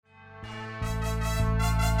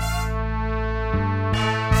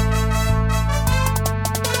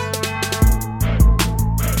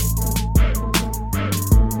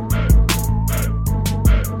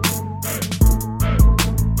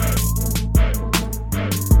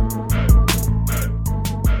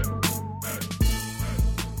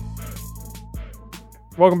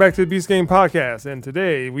Welcome back to the Beast Game Podcast, and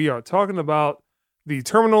today we are talking about the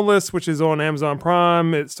Terminal List, which is on Amazon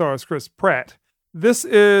Prime. It stars Chris Pratt. This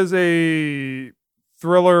is a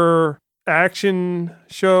thriller action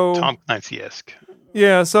show. Tom Clancy-esque.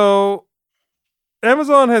 Yeah, so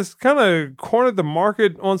Amazon has kind of cornered the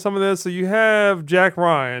market on some of this. So you have Jack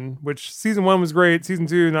Ryan, which season 1 was great, season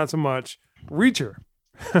 2 not so much. Reacher,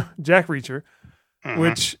 Jack Reacher,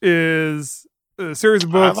 which is a series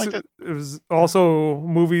of books. It was also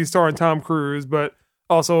movies starring Tom Cruise, but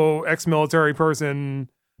also ex-military person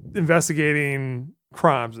investigating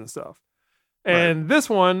crimes and stuff. And this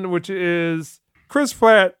one, which is Chris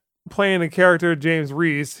Pratt playing a character, James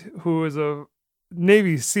Reese, who is a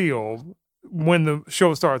Navy SEAL when the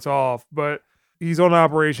show starts off, but he's on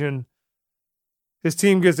operation. His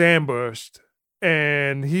team gets ambushed,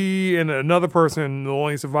 and he and another person, the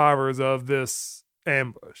only survivors of this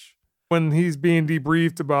ambush. When he's being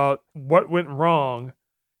debriefed about what went wrong,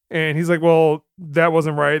 and he's like, well, that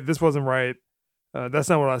wasn't right. This wasn't right. That's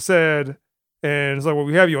not what I said. And it's like, well,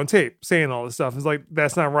 we have you on tape saying all this stuff. It's like,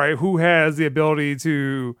 that's not right. Who has the ability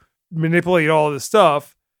to manipulate all this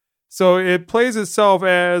stuff? So it plays itself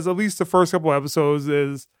as, at least the first couple episodes,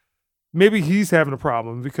 is maybe he's having a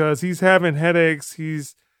problem because he's having headaches.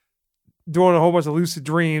 He's doing a whole bunch of lucid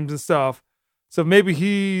dreams and stuff. So maybe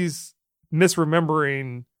he's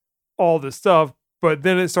misremembering all this stuff, but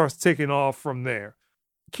then it starts taking off from there.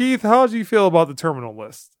 Keith, how did you feel about the Terminal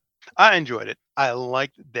List? I enjoyed it. I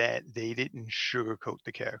liked that they didn't sugarcoat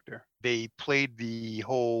the character. They played the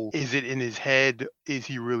whole, is it in his head? Is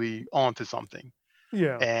he really onto something?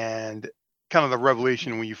 Yeah. And kind of the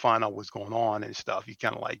revelation when you find out what's going on and stuff, you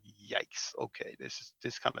kind of like, yikes, okay,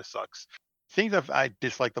 this kind of sucks. Things I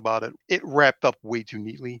disliked about it, it wrapped up way too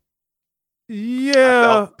neatly.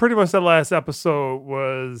 Yeah, pretty much that last episode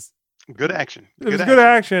was good action. It was good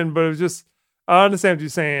action, but it was just, I understand what you're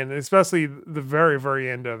saying, especially the very, very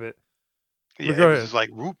end of it. Yeah, it was just like,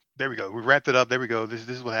 whoop, there we go. We wrapped it up. There we go. This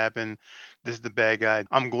is what happened. This is the bad guy.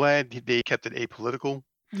 I'm glad they kept it apolitical.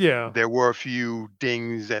 Yeah. There were a few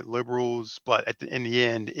dings at liberals, but in the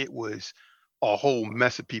end, it was a whole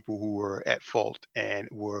mess of people who were at fault and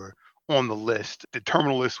were on the list. The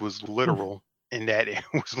Terminal List was literal in that it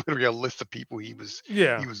was literally a list of people he was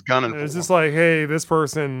gunning for. It's just like, hey, this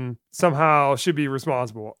person somehow should be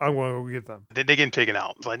responsible. I'm going to go get them. They're getting taken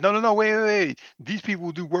out. It's like, no, wait. These people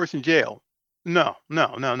will do worse in jail. No.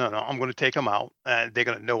 I'm going to take them out. And they're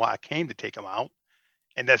going to know why I came to take them out.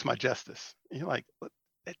 And that's my justice. And you're like,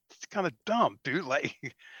 it's kind of dumb, dude. Like,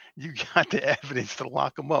 you got the evidence to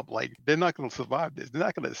lock them up. Like, they're not going to survive this. They're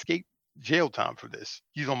not going to escape jail time for this.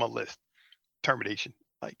 He's on my list. Termination.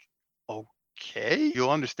 Like, okay.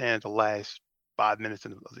 You'll understand the last 5 minutes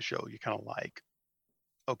of the show. You're kind of like,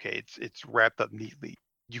 okay, it's wrapped up neatly.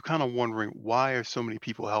 You're kind of wondering, why are so many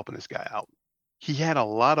people helping this guy out? He had a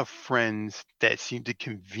lot of friends that seemed to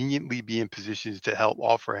conveniently be in positions to help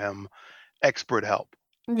offer him expert help.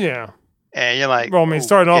 Yeah. And you're like, well, I mean,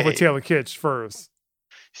 starting off with Taylor Kitsch first.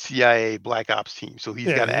 CIA Black Ops team. So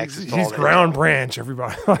he's got access to all that. He's ground branch,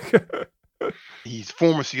 everybody. He's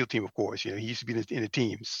former SEAL team, of course. You know, he used to be in the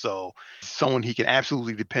teams. So someone he can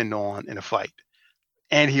absolutely depend on in a fight.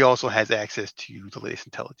 And he also has access to the latest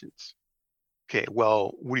intelligence. Okay,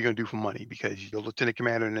 well, what are you going to do for money? Because you're a lieutenant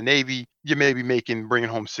commander in the Navy. You may be bringing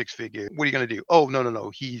home 6-figure. What are you going to do? Oh,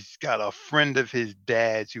 no. He's got a friend of his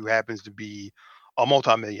dad's who happens to be a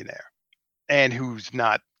multimillionaire and who's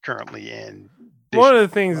not currently in. One of the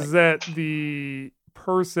things is that the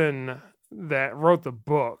person that wrote the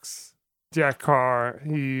books, Jack Carr,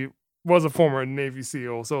 he was a former Navy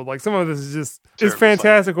SEAL. So, like, some of this is just, it's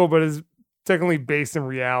fantastical, but is technically based in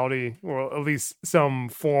reality, or at least some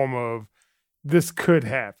form of this could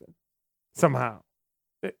happen somehow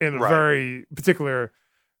in a very particular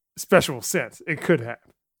special sense. It could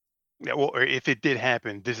happen. Yeah, well, or if it did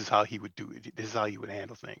happen, this is how he would do it. This is how he would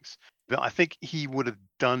handle things. I think he would have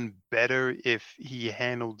done better if he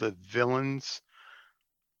handled the villains.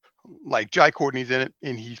 Like Jai Courtney's in it,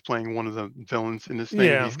 and he's playing one of the villains in this thing.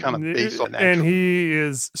 Yeah. He's kind of based on that. And he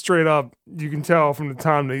is straight up, you can tell from the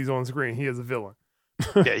time that he's on screen, he is a villain.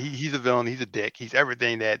 Yeah, he's a villain. He's a dick. He's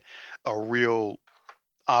everything that a real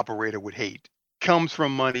operator would hate. Comes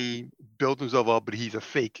from money, built himself up, but he's a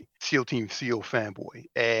fake SEAL Team SEAL fanboy.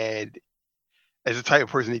 And as a type of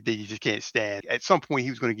person that you just can't stand, at some point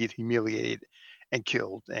he was going to get humiliated and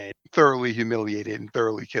killed, and thoroughly humiliated and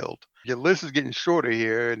thoroughly killed. Your list is getting shorter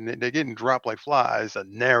here, and they're getting dropped like flies. A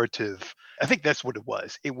narrative. I think that's what it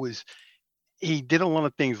was. He did a lot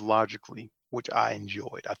of things logically, which I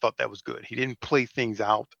enjoyed. I thought that was good. He didn't play things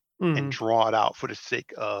out and draw it out for the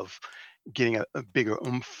sake of getting a bigger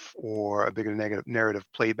oomph or a bigger negative narrative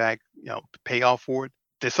playback, payoff for it.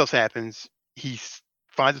 This else happens.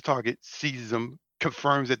 Finds a target, seizes them,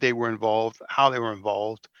 confirms that they were involved, how they were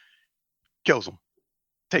involved, kills them,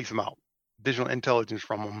 takes them out. Digital intelligence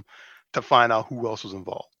from them to find out who else was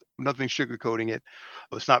involved. Nothing sugarcoating it.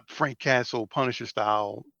 It's not Frank Castle Punisher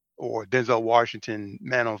style or Denzel Washington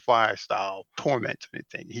Man on Fire style torment or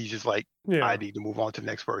anything. He's just like, I need to move on to the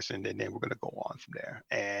next person, and then we're going to go on from there.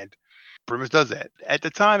 And pretty much does that. At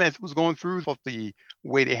the time, as it was going through, the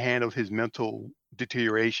way they handled his mental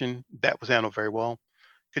deterioration, that was handled very well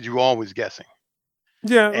because you were always guessing.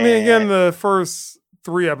 Yeah, I mean, again, the first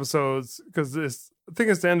 3 episodes, because I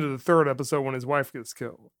think it's the end of the 3rd episode when his wife gets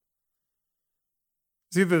killed.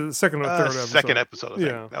 It's either the 2nd or 3rd episode. Second episode, I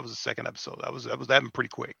think. That was the 2nd episode. That was happened pretty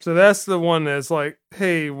quick. So that's the one that's like,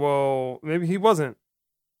 hey, well, maybe he wasn't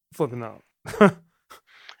flipping out.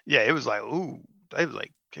 Yeah, it was like, ooh, they was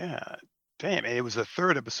like, God damn. And it was the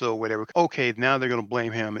 3rd episode where they were, okay, now they're going to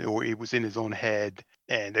blame him, or it was in his own head,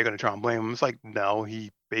 and they're going to try and blame him. It's like, no,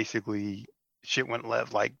 he basically, shit went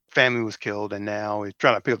left, like family was killed, and now he's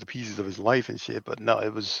trying to pick up the pieces of his life and shit. But no,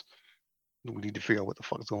 it was, we need to figure out what the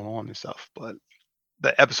fuck is going on and stuff. But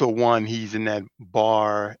the episode 1, he's in that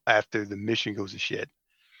bar after the mission goes to shit,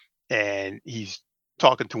 and he's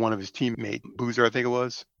talking to one of his teammates, Boozer, I think it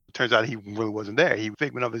was. It turns out he really wasn't there. He was a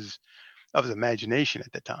figment of his imagination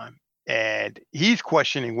at the time, and he's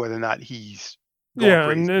questioning whether or not he's going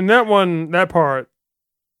crazy. And that part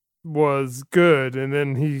was good, and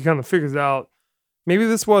then he kind of figures out maybe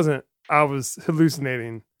this wasn't, I was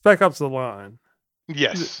hallucinating. Back up to the line.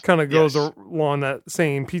 Yes, it kind of goes along that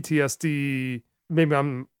same PTSD. Maybe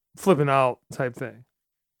I'm flipping out type thing.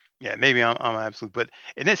 Yeah, maybe I'm absolute. But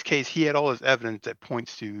in this case, he had all this evidence that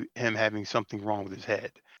points to him having something wrong with his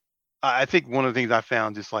head. I think one of the things I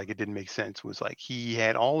found, just like it didn't make sense, was like he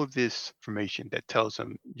had all of this information that tells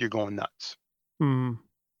him you're going nuts. Mm.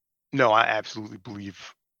 No, I absolutely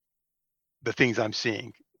believe the things I'm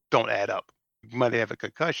seeing don't add up. You might have a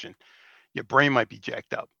concussion. Your brain might be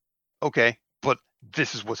jacked up. Okay, but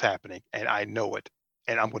this is what's happening, and I know it.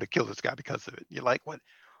 And I'm going to kill this guy because of it. You're like, what?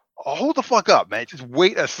 Oh, hold the fuck up, man. Just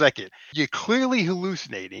wait a second. You're clearly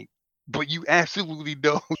hallucinating, but you absolutely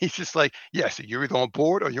know. He's just like, yes, you're either on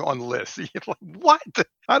board or you're on the list. You're like, what?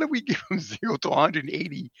 How did we give him 0 to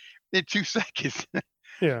 180 in 2 seconds?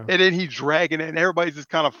 Yeah. And then he's dragging it, and everybody's just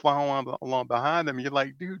kind of following along behind him. You're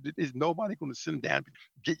like, dude, is nobody going to sit him down?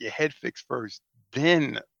 Get your head fixed first.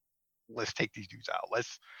 Then let's take these dudes out.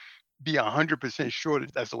 Let's be 100% sure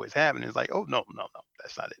that that's always happening. It's like, oh, no,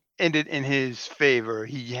 that's not it. Ended in his favor.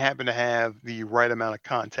 He happened to have the right amount of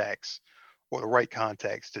contacts, or the right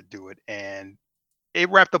contacts to do it. And it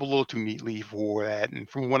wrapped up a little too neatly for that. And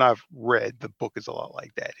from what I've read, the book is a lot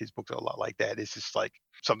like that. His books are a lot like that. It's just like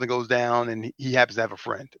something goes down, and he happens to have a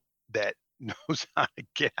friend that knows how to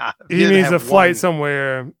get out of it. He needs a flight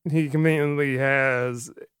somewhere. He conveniently has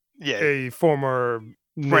a former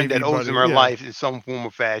friend that owes him her life in some form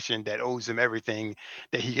or fashion, that owes him everything,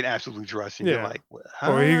 that he can absolutely trust. And you're like, well,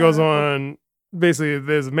 or he goes on, basically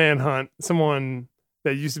there's a manhunt. Someone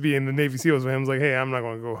that used to be in the Navy SEALs with him was like, hey, I'm not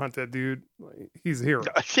going to go hunt that dude. Like, he's a hero.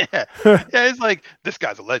 Yeah, it's like, this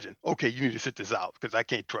guy's a legend. Okay, you need to sit this out because I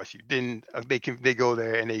can't trust you. Then they go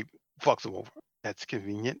there and they fucks him over. That's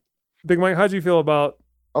convenient. Big Mike, how'd you feel about?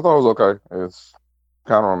 I thought it was okay. It's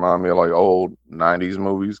kind of remind me of like old 90s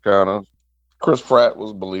movies, kind of. Chris Pratt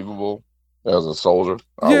was believable as a soldier.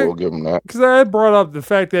 I will give him that. Because I had brought up the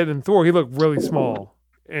fact that in Thor, he looked really small.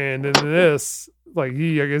 And in this, like,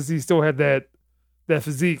 I guess he still had that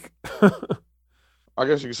physique. I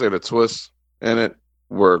guess you could say the twists in it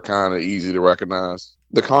were kind of easy to recognize.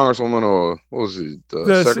 The Congresswoman, or what was he,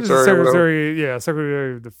 the Secretary?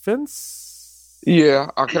 Secretary of Defense?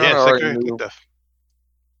 Yeah, I kind of already knew.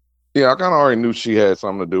 Yeah, I kind of already knew she had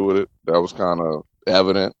something to do with it. That was kind of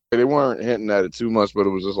evident. They weren't hinting at it too much, but it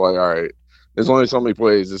was just like, all right, there's only so many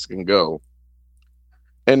plays this can go.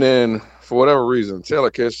 And then, for whatever reason,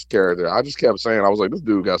 Taylor Kitsch's character, I just kept saying, I was like, this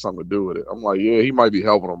dude got something to do with it. I'm like, yeah, he might be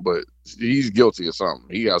helping him, but he's guilty of something.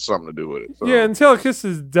 He got something to do with it. So. Yeah, and Taylor Kitsch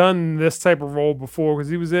has done this type of role before because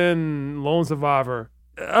he was in Lone Survivor.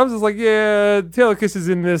 I was just like, yeah, Taylor Kitsch is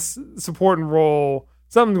in this supporting role.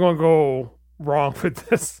 Something's going to go wrong with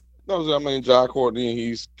this. No, I mean, Jai Courtney,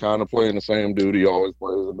 he's kind of playing the same dude he always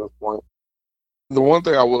plays at this point. The one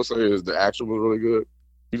thing I will say is the action was really good.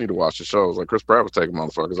 You need to watch the shows. Like, Chris Pratt was taking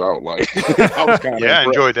motherfuckers out. Like, I was kind of I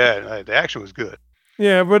enjoyed that. The action was good.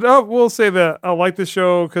 Yeah, but I will say that I like the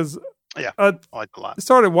show because I liked a lot. I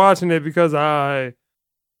started watching it because I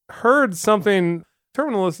heard something,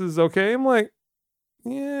 Terminalist is okay. I'm like,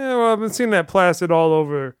 yeah, well, I've been seeing that plastered all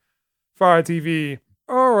over Fire TV.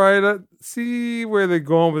 All right, let's see where they're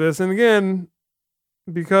going with this. And again,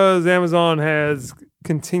 because Amazon has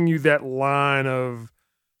continued that line of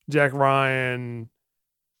Jack Ryan,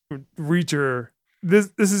 Reacher,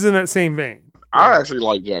 this is in that same vein. I actually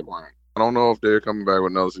like Jack Ryan. I don't know if they're coming back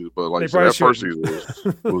with another season, but like that first season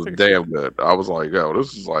was damn good. I was like, yo,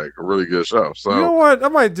 this is like a really good show. So you know what? I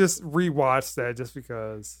might just rewatch that just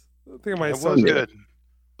because. I think I might. It was good.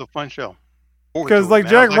 It's a fun show. Because like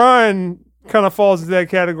Jack Ryan kind of falls into that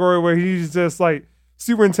category where he's just like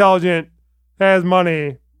super intelligent, has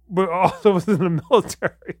money, but also was in the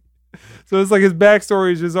military. So it's like his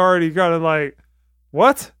backstory is just already kind of like,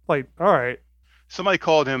 what? Like, all right. Somebody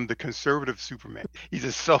called him the conservative Superman. He's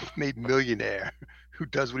a self-made millionaire who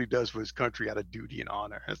does what he does for his country out of duty and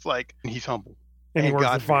honor. It's like he's humble. And he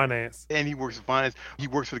works in finance. And he works in finance. He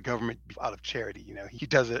works for the government out of charity. You know, he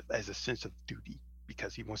does it as a sense of duty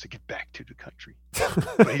because he wants to get back to the country.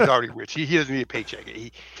 But he's already rich. He doesn't need a paycheck.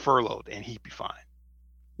 He furloughed and he'd be fine.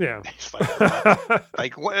 Yeah. It's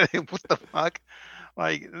like what the fuck?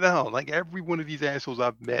 Like, no, like every one of these assholes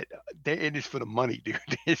I've met, they're in this for the money, dude.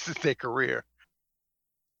 This is their career.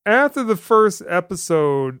 After the first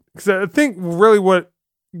episode, because I think really what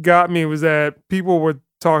got me was that people were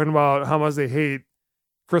talking about how much they hate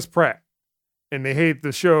Chris Pratt and they hate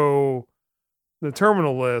the show, The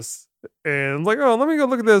Terminal List. And I'm like, oh, let me go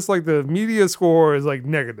look at this. Like the media score is like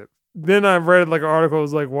negative. Then I read like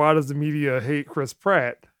articles like, why does the media hate Chris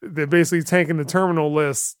Pratt? They're basically tanking the Terminal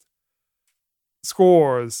List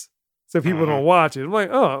scores so people don't watch it. I'm like,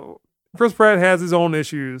 oh, Chris Pratt has his own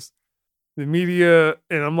issues. The media,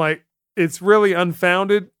 and I'm like, it's really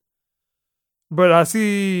unfounded, but I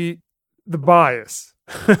see the bias.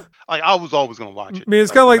 Like I was always going to watch it. I mean,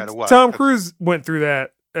 it's kind of like Tom Cruise went through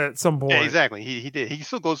that at some point. Yeah, exactly. He did. He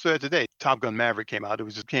still goes through it today. Top Gun Maverick came out. It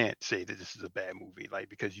was just can't say that this is a bad movie, like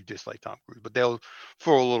because you dislike Tom Cruise. But they'll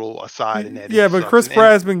throw a little aside in that. Yeah, but Chris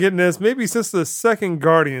Pratt's been getting this maybe since the second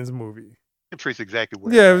Guardians movie. It trace exactly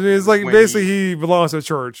where. Yeah, it's like basically he belongs to a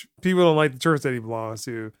church. People don't like the church that he belongs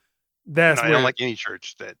to. I don't like any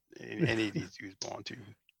church that any of these dudes belong to.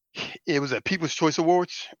 It was at People's Choice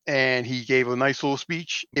Awards, and he gave a nice little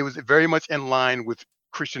speech. It was very much in line with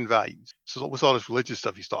Christian values. So what's all this religious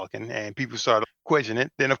stuff he's talking? And people started questioning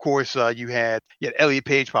it. Then, of course, you had Elliot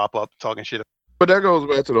Page pop up talking shit. But that goes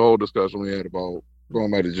back to the whole discussion we had about going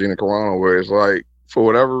back to Gina Carano, where it's like, for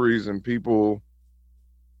whatever reason, people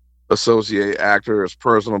associate actors'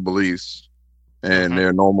 personal beliefs and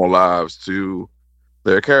their normal lives to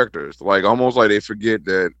their characters, like almost like they forget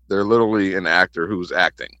that they're literally an actor who's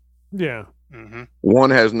acting. Yeah. One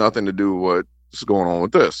has nothing to do with what's going on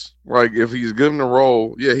with this. Like if he's given a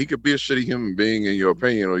role, yeah, he could be a shitty human being in your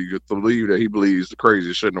opinion, or you could believe that he believes the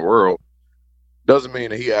craziest shit in the world. Doesn't mean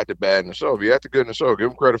that he acted bad in the show. If he acted good in the show, give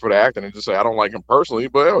him credit for the acting and just say, I don't like him personally,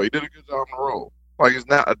 but he did a good job in the role. Like it's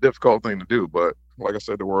not a difficult thing to do, but like I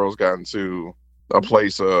said, the world's gotten to a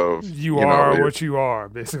place of you are what you are,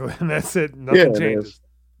 basically, and that's it. Nothing changes.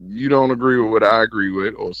 You don't agree with what I agree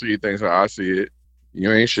with, or see things how I see it.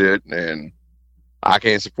 You ain't shit, and I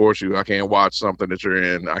can't support you. I can't watch something that you're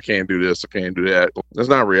in. I can't do this. I can't do that. That's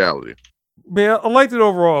not reality. Man, I liked it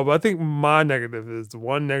overall, but I think my negative is the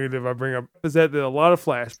one negative I bring up is that there are a lot of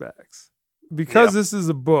flashbacks. Because this is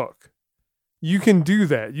a book, you can do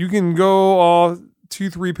that. You can go all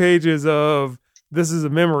 2-3 pages of this is a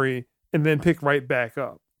memory and then pick right back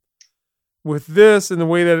up. With this and the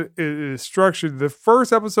way that it is structured, the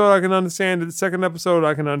first episode I can understand it. The second episode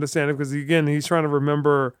I can understand it because, again, he's trying to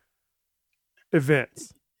remember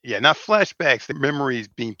events. Yeah, not flashbacks. The memories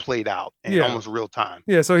being played out in almost real time.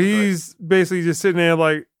 Yeah, so he's basically just sitting there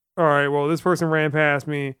like, all right, well, this person ran past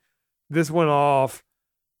me. This went off.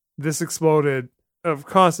 This exploded. A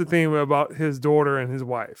constant theme about his daughter and his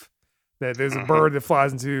wife. That there's a bird that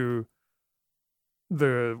flies into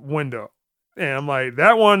the window. And I'm like,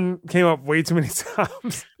 that one came up way too many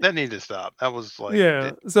times. That needed to stop. That was like...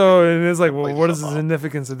 Yeah. So, and it's like, well, what is the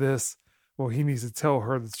significance of this? Well, he needs to tell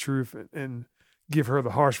her the truth and give her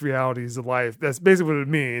the harsh realities of life. That's basically what it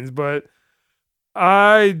means. But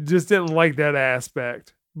I just didn't like that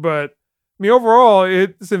aspect. But, I mean, overall,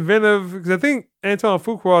 it's inventive. Because I think Anton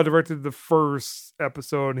Fuqua directed the first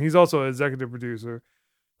episode. And he's also an executive producer.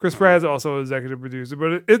 Chris Pratt's also an executive producer.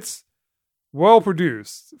 But it's well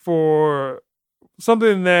produced for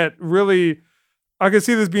something that really, I could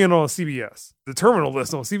see this being on CBS, The Terminal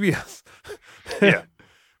List on CBS. Yeah.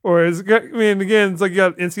 Or it's, I mean, again, it's like you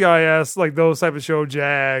got NCIS, like those type of show,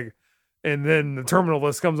 JAG, and then The Terminal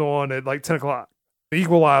List comes on at like 10 o'clock. The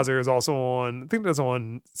Equalizer is also on, I think that's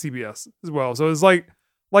on CBS as well. So it's like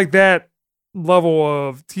that level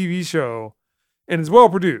of TV show, and it's well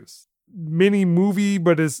produced. mini movie,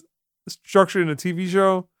 but is structured in a TV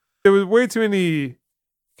show. There was way too many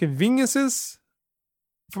conveniences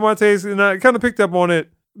for my taste, and I kind of picked up on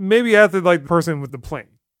it maybe after like the person with the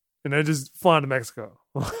plane, and they're just flying to Mexico.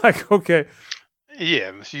 Like, okay.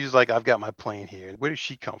 Yeah, she's like, I've got my plane here. Where did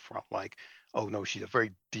she come from? Like, oh no, she's a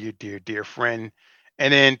very dear friend.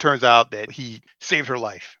 And then turns out that he saved her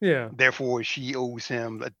life. Yeah. Therefore, she owes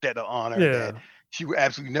him a debt of honor that she would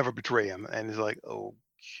absolutely never betray him. And it's like,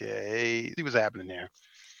 okay, see what's happening there.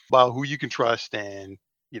 About who you can trust, and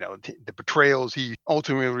the betrayals he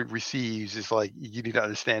ultimately receives is like, you need to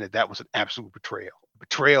understand that was an absolute betrayal.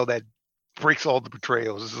 Betrayal that breaks all the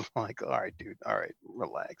betrayals. Is like, all right, dude, all right,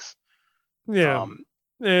 relax. Yeah.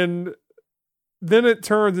 And then it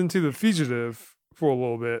turns into The Fugitive for a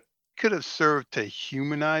little bit. Could have served to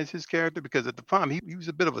humanize his character, because at the time he was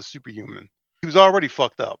a bit of a superhuman. He was already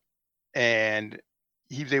fucked up, and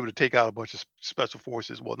he was able to take out a bunch of special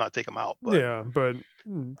forces. Well, not take them out, but but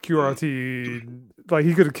QRT, like,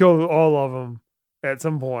 he could have killed all of them at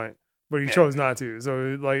some point, but he chose not to.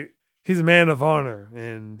 So, like, he's a man of honor,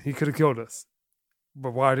 and he could have killed us,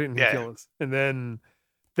 but why didn't he kill us? And then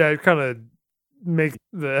that kind of make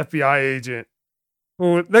the FBI agent.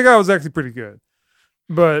 Well, that guy was actually pretty good.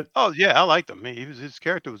 But I liked him. His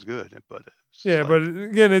character was good, but but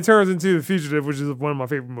again, it turns into The Fugitive, which is one of my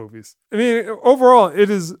favorite movies. I mean, overall, it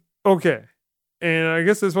is okay, and I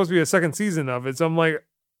guess there's supposed to be a second season of it. So I'm like,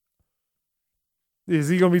 is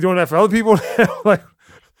he going to be doing that for other people? Like,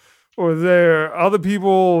 or is there other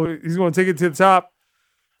people he's going to take it to the top?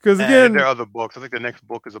 Because again, there are other books. I think the next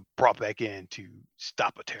book is brought back in to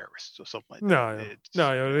stop a terrorist or something like that.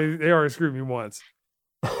 No, they already screwed me once.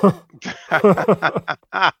 They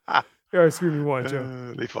already screwed me once,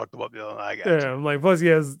 Joe. They fucked him up. I got you. I'm like, plus he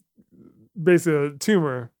has basically a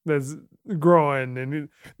tumor that's growing, and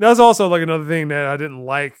that's also like another thing that I didn't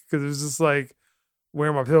like, because it was just like, where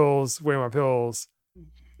are my pills? No.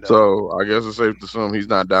 So I guess it's safe to assume he's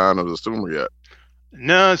not dying of the tumor yet.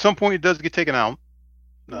 No, at some point it does get taken out.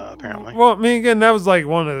 Apparently. Well, I mean, again, that was like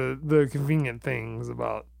one of the convenient things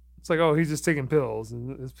about. It's like, oh, he's just taking pills,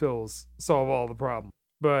 and his pills solve all the problems.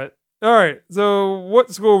 But all right, so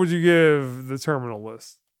what score would you give The Terminal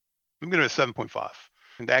List? I'm giving it a 7.5.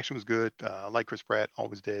 And the action was good. I like Chris Pratt,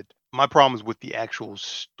 always did. My problem is with the actual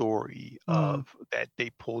story of that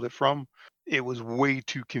they pulled it from. It was way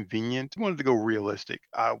too convenient. I wanted to go realistic.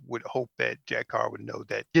 I would hope that Jack Carr would know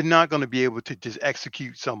that you're not going to be able to just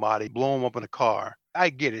execute somebody, blow them up in a car.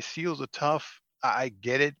 I get it. SEALs are tough. I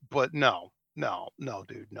get it. But no,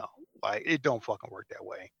 dude, no. Like, it don't fucking work that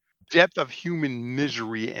way. Depth of human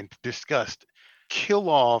misery and disgust. Kill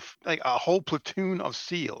off like a whole platoon of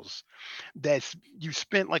SEALs that's you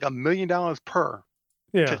spent like $1 million per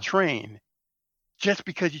to train, just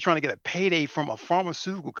because you're trying to get a payday from a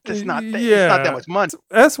pharmaceutical. It's not that much money.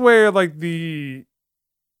 That's where like the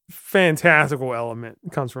fantastical element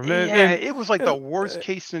comes from. It was like the worst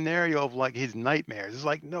case scenario of like his nightmares. It's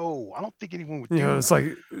like, no, I don't think anyone would do that. It's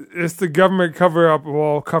like, it's the government cover up.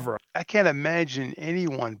 I can't imagine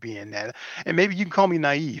anyone being that. And maybe you can call me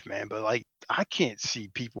naive, man, but like, I can't see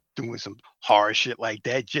people doing some horror shit like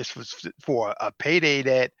that just for a payday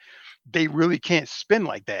that they really can't spend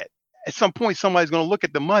like that. At some point, somebody's going to look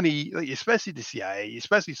at the money, especially the CIA,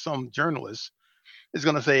 especially some journalists, is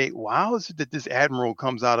going to say, well, how is it that this admiral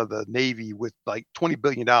comes out of the Navy with like $20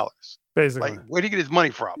 billion? Basically. Like, where do you get his money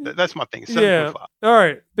from? That's my thing. 7.5. All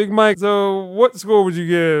right. Big Mike. So what score would you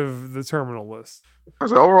give The Terminal List?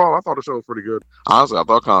 Overall, I thought the show was pretty good. Honestly, I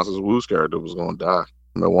thought Constance Wu's character was going to die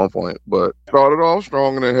at one point, but started off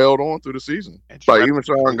strong and then held on through the season. Like, even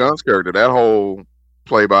Sean Gunn's character, that whole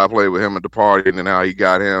play-by-play with him at the party and then how he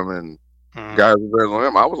got him and guys revenge on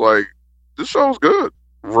him, I was like, this show's good.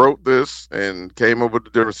 Wrote this and came up with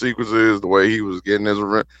the different sequences, the way he was getting his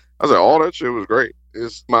revenge. I was like, all that shit was great.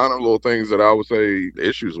 It's minor little things that I would say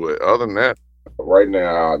issues with. Other than that, right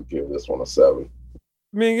now, I'd give this one a 7.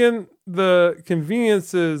 I mean, again, the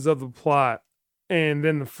conveniences of the plot and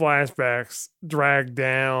then the flashbacks drag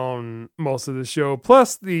down most of the show.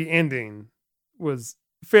 Plus, the ending was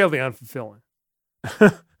fairly unfulfilling.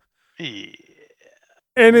 Yeah.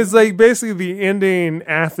 And it's like basically the ending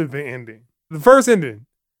after the ending. The first ending,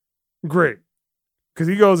 great. Because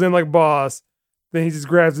he goes in like boss, then he just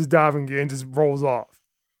grabs his diving gear and just rolls off.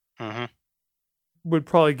 Would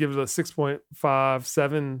probably give it a 6.5,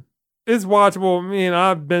 7. It's watchable. I mean,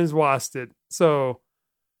 I've binge watched it. So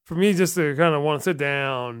for me, just to kind of want to sit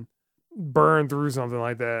down, burn through something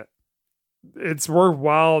like that, it's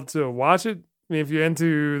worthwhile to watch it. I mean, if you're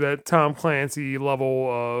into that Tom Clancy level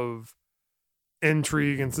of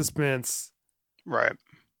intrigue and suspense. Right.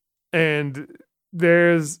 And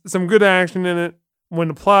there's some good action in it when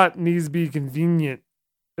the plot needs to be convenient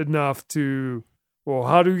enough to, well,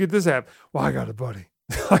 how do we get this app? Well, I got a buddy.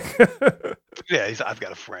 Yeah, I've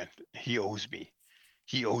got a friend. He owes me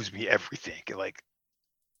everything. Like,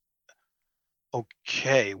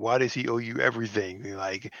 okay, why does he owe you everything?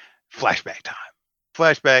 Like, flashback time.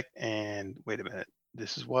 Flashback, and wait a minute.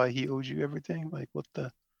 This is why he owes you everything? Like, what the?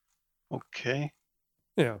 Okay.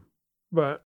 Yeah. But